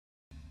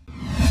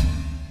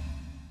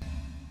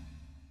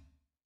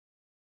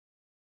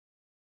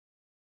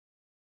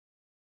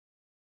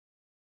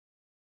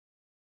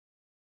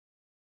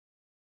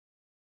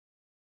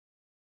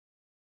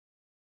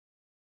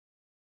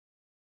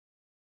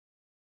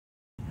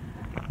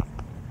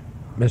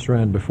Ms.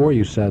 Rand, before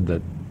you said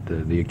that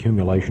the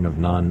accumulation of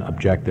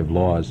non-objective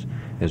laws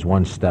is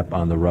one step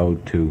on the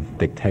road to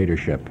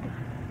dictatorship,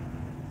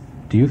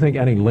 do you think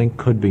any link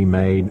could be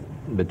made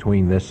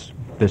between this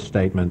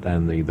statement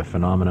and the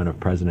phenomenon of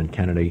President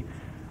Kennedy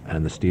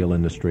and the steel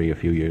industry a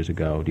few years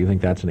ago? Do you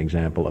think that's an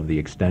example of the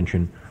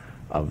extension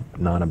of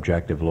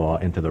non-objective law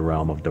into the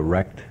realm of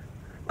direct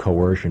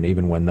coercion,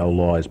 even when no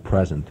law is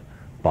present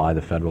by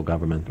the federal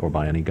government or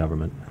by any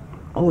government?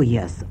 Oh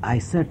yes, I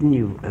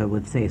certainly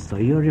would say so.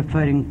 You're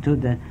referring to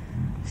the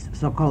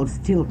so-called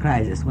steel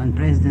crisis, when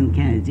President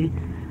Kennedy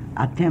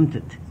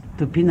attempted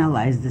to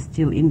penalize the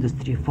steel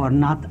industry for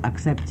not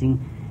accepting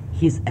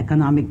his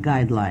economic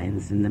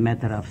guidelines in the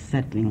matter of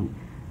settling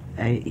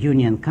a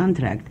union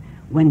contract,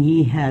 when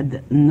he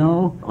had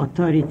no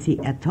authority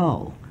at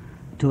all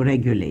to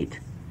regulate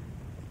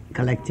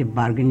collective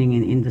bargaining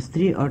in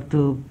industry or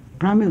to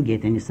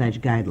promulgate any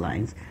such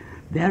guidelines.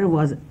 There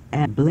was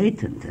a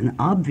blatant and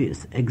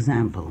obvious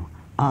example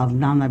of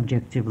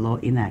non-objective law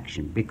in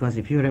action, because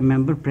if you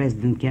remember,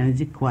 President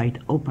Kennedy quite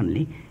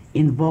openly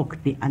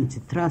invoked the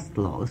antitrust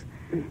laws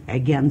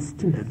against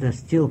the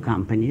steel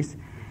companies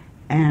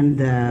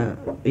and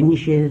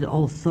initiated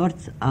all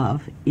sorts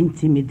of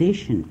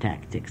intimidation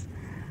tactics,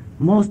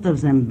 most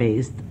of them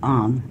based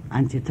on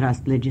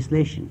antitrust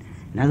legislation.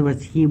 In other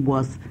words, he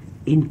was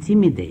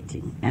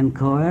intimidating and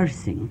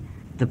coercing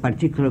the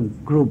particular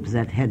groups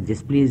that had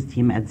displeased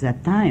him at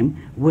that time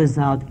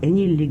without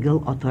any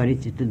legal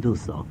authority to do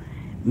so,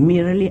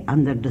 merely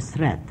under the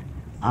threat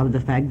of the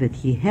fact that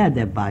he had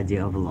a body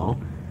of law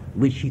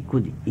which he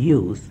could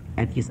use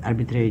at his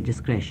arbitrary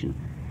discretion.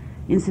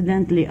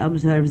 Incidentally,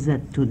 observe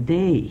that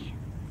today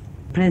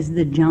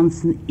President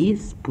Johnson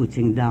is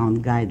putting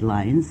down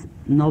guidelines.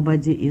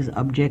 Nobody is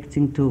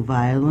objecting to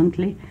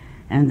violently,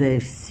 and they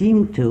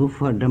seem to,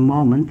 for the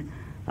moment,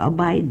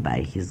 abide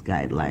by his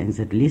guidelines,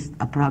 at least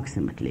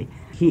approximately.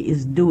 He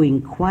is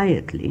doing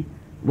quietly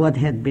what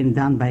had been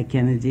done by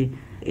Kennedy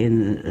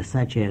in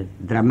such a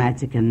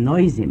dramatic and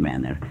noisy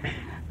manner,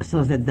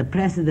 so that the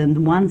precedent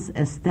once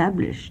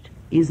established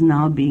is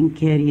now being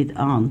carried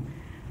on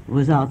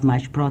without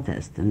much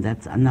protest, and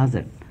that's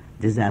another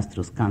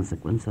disastrous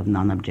consequence of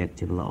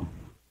non-objective law.